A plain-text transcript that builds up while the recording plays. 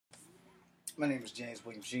My name is James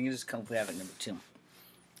Williams Jr. This is Kung Fu Havoc number 2.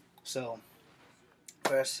 So,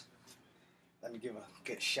 first, let me give a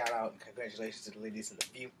good shout out and congratulations to the ladies of the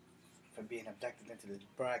View for being inducted into the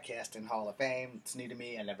Broadcasting Hall of Fame. It's new to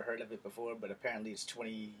me. I never heard of it before, but apparently it's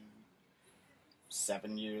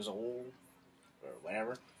 27 years old or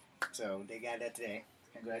whatever. So, they got that today.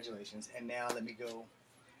 Congratulations. And now let me go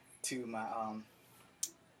to my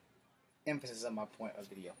emphasis on my point of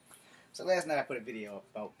video. So last night I put a video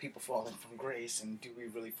about people falling from grace and do we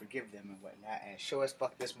really forgive them and whatnot. And sure as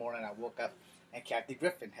fuck this morning I woke up and Kathy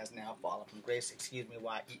Griffin has now fallen from grace. Excuse me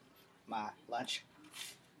while I eat my lunch.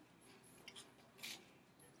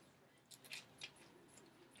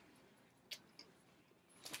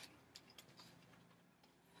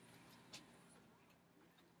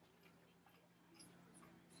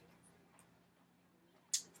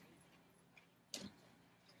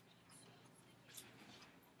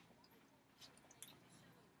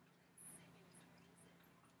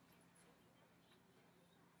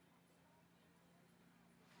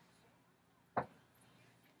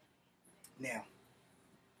 Now,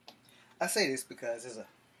 I say this because as a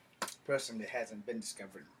person that hasn't been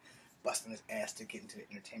discovered busting his ass to get into the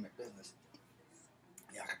entertainment business,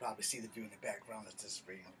 y'all can probably see the view in the background that's just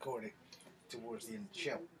being recorded towards the end of the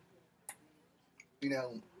show. You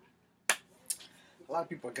know, a lot of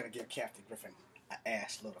people are going to give Kathy Griffin an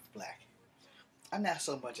ass load of flack. I'm not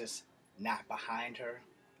so much as not behind her.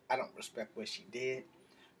 I don't respect what she did.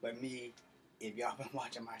 But me, if y'all been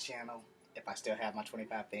watching my channel, if I still have my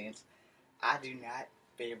 25 fans, I do not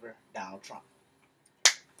favor Donald Trump.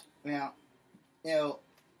 Now,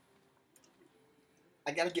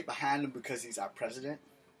 I gotta get behind him because he's our president.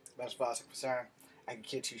 But as far as I'm concerned, I can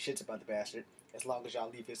care two shits about the bastard as long as y'all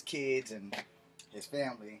leave his kids and his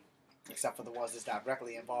family, except for the ones that's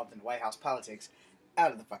directly involved in White House politics,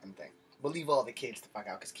 out of the fucking thing. But leave all the kids the fuck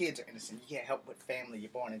out, because kids are innocent. You can't help what family you're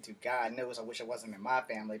born into. God knows I wish I wasn't in my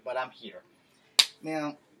family, but I'm here.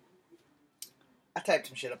 Now, I typed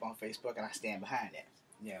some shit up on Facebook, and I stand behind that.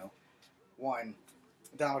 One,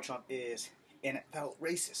 Donald Trump is NFL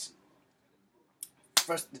racist.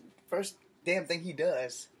 First damn thing he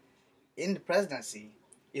does in the presidency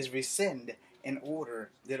is rescind an order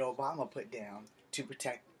that Obama put down to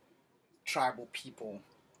protect tribal people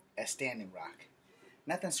at Standing Rock.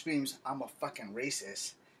 Nothing screams, I'm a fucking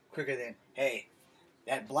racist, quicker than, hey,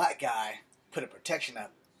 that black guy put a protection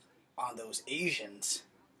up on those Asians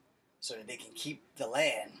so that they can keep the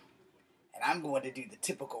land. And I'm going to do the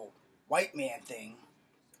typical white man thing,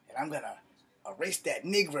 and I'm going to erase that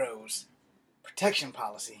Negroes protection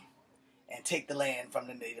policy and take the land from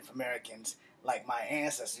the Native Americans like my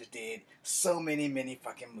ancestors did so many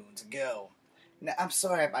fucking moons ago. Now, I'm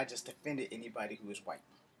sorry if I just offended anybody who is white.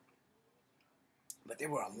 But there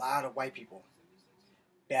were a lot of white people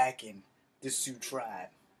back in the Sioux tribe.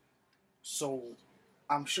 So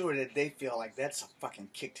I'm sure that they feel like that's a fucking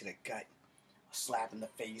kick to the gut, a slap in the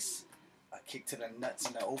face, a kick to the nuts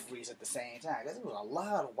and the ovaries at the same time. Because there was a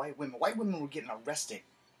lot of white women. White women were getting arrested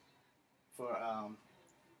for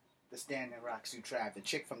the Standing Rock Sioux tribe. The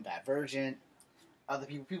chick from Divergent, other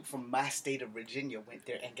people from my state of Virginia went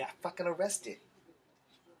there and got fucking arrested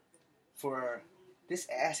for this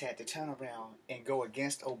asshat to turn around and go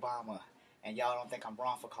against Obama, and y'all don't think I'm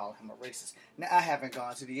wrong for calling him a racist. Now, I haven't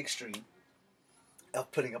gone to the extreme of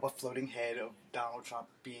putting up a floating head of Donald Trump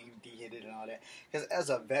being beheaded and all that, because as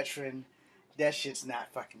a veteran, that shit's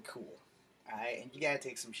not fucking cool, alright? And you gotta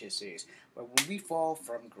take some shit serious. But when we fall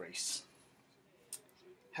from grace,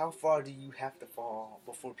 how far do you have to fall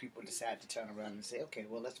before people decide to turn around and say, okay,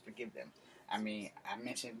 well, let's forgive them? I mean, I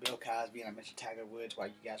mentioned Bill Cosby and I mentioned Tiger Woods while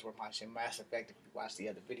you guys were watching Mass Effect, if you watched the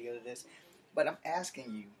other video of this. But I'm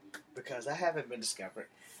asking you, because I haven't been discovered,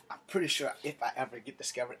 I'm pretty sure if I ever get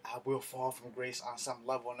discovered, I will fall from grace on some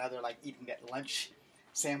level or another, like eating that lunch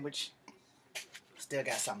sandwich. Still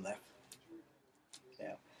got some left.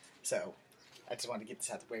 So, I just wanted to get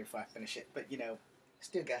this out the way before I finish it. But,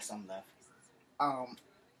 still got some left.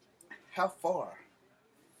 How far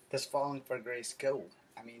does falling for grace go?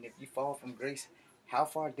 I mean, if you fall from grace, how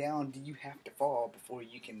far down do you have to fall before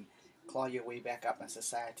you can claw your way back up and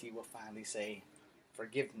society will finally say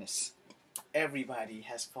forgiveness? Everybody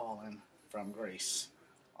has fallen from grace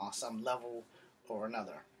on some level or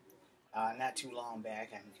another. Not too long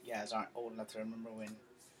back, and you guys aren't old enough to remember when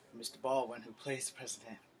Mr. Baldwin, who plays the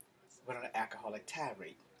president, went on an alcoholic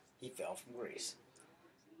tirade. He fell from grace.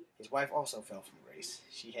 His wife also fell from grace.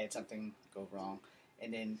 She had something go wrong.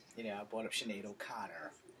 And then, I brought up Sinead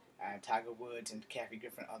O'Connor. Tiger Woods and Kathy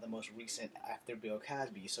Griffin are the most recent after Bill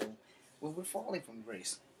Cosby. So, when we're falling from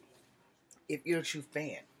grace, if you're a true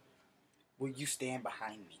fan, will you stand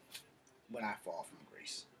behind me? when I fall from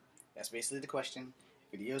grace? That's basically the question.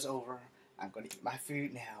 Video's over. I'm going to eat my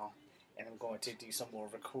food now, and I'm going to do some more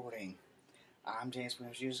recording. I'm James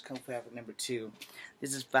Williams. User Kung Fu Africa number 2.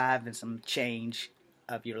 This is 5 and some change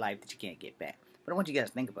of your life that you can't get back. But I want you guys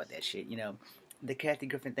to think about that shit. You know, the Kathy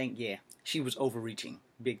Griffin thing, yeah, she was overreaching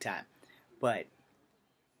big time. But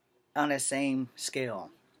on that same scale,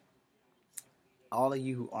 all of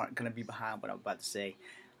you who aren't going to be behind what I'm about to say,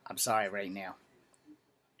 I'm sorry right now.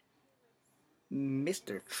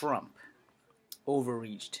 Mr. Trump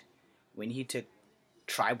overreached when he took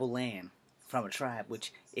tribal land from a tribe,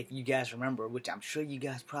 which, if you guys remember, which I'm sure you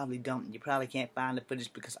guys probably don't, you probably can't find the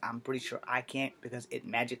footage because I'm pretty sure I can't, because it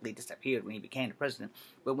magically disappeared when he became the president.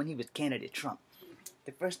 But when he was candidate Trump,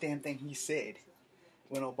 the first damn thing he said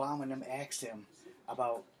when Obama and them asked him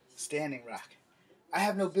about Standing Rock, I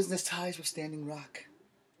have no business ties with Standing Rock.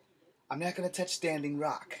 I'm not going to touch Standing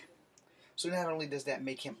Rock. So not only does that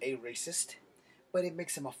make him a racist, but it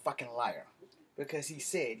makes him a fucking liar. Because he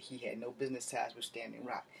said he had no business ties with Standing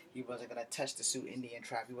Rock. He wasn't going to touch the Sioux Indian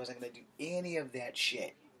tribe. He wasn't going to do any of that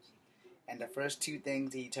shit. And the first two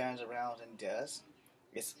things he turns around and does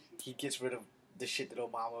is he gets rid of the shit that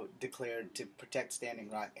Obama declared to protect Standing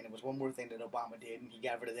Rock. And it was one more thing that Obama did, and he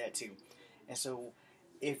got rid of that too. And so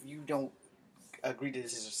if you don't agree that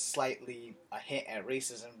this is slightly a hint at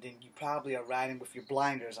racism, then you probably are riding with your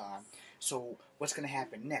blinders on. So what's going to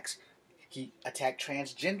happen next? He attacked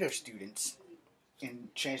transgender students and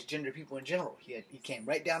transgender people in general. He came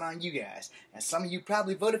right down on you guys. And some of you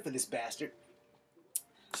probably voted for this bastard.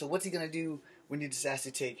 So what's he going to do when he decides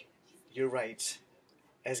to take your rights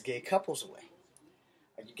as gay couples away?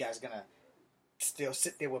 Are you guys going to still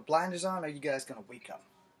sit there with blinders on, or are you guys going to wake up?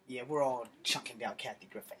 Yeah, we're all chunking down Kathy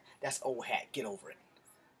Griffin. That's old hat. Get over it.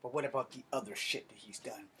 But what about the other shit that he's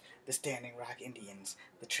done? The Standing Rock Indians,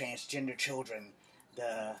 the transgender children,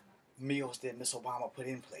 the meals that Miss Obama put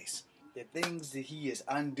in place. The things that he is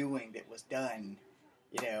undoing that was done,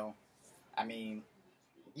 you know, I mean,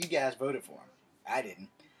 you guys voted for him. I didn't.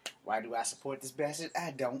 Why do I support this bastard?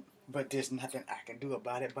 I don't. But there's nothing I can do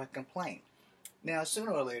about it but complain. Now,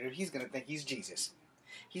 sooner or later, he's going to think he's Jesus.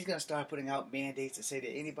 He's going to start putting out mandates to say that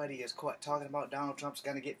anybody is caught talking about Donald Trump's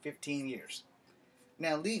going to get 15 years.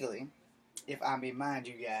 Now, legally, if I may mind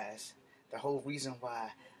you guys, the whole reason why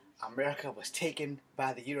America was taken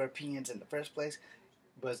by the Europeans in the first place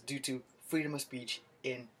was due to freedom of speech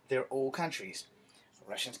in their old countries.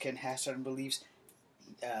 Russians can have certain beliefs,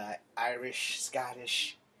 Irish,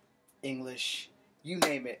 Scottish, English, you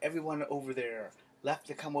name it. Everyone over there left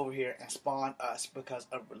to come over here and spawn us because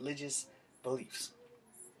of religious beliefs.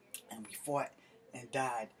 And we fought and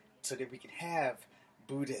died so that we could have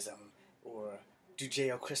Buddhism or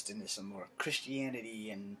Judeo-Christianism or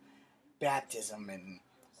Christianity and baptism and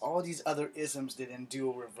all these other isms that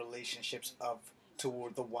endure with relationships of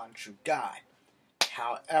toward the one true God.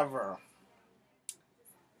 However,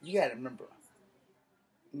 you gotta remember,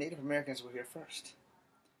 Native Americans were here first.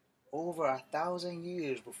 Over 1,000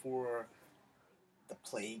 years before the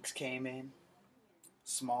plagues came in,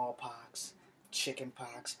 smallpox,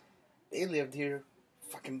 chickenpox, they lived here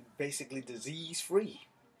fucking basically disease-free.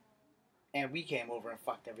 And we came over and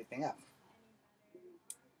fucked everything up.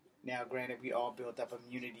 Now, granted, we all built up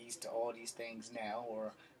immunities to all these things now,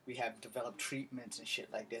 or we have developed treatments and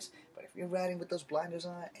shit like this. But if you're riding with those blinders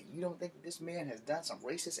on and you don't think this man has done some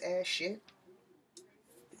racist-ass shit,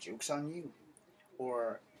 the joke's on you.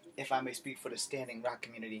 Or, if I may speak for the Standing Rock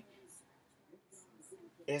community,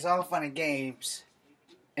 it's all fun and games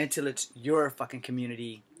until it's your fucking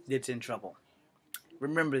community that's in trouble.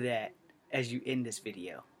 Remember that as you end this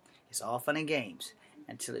video. It's all fun and games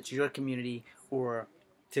until it's your community, or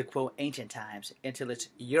to quote ancient times, until it's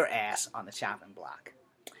your ass on the chopping block.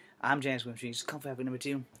 I'm James Williams. Kung Fu Africa number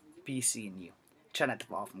 2. Peace, seeing you. Try not to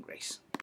fall from grace.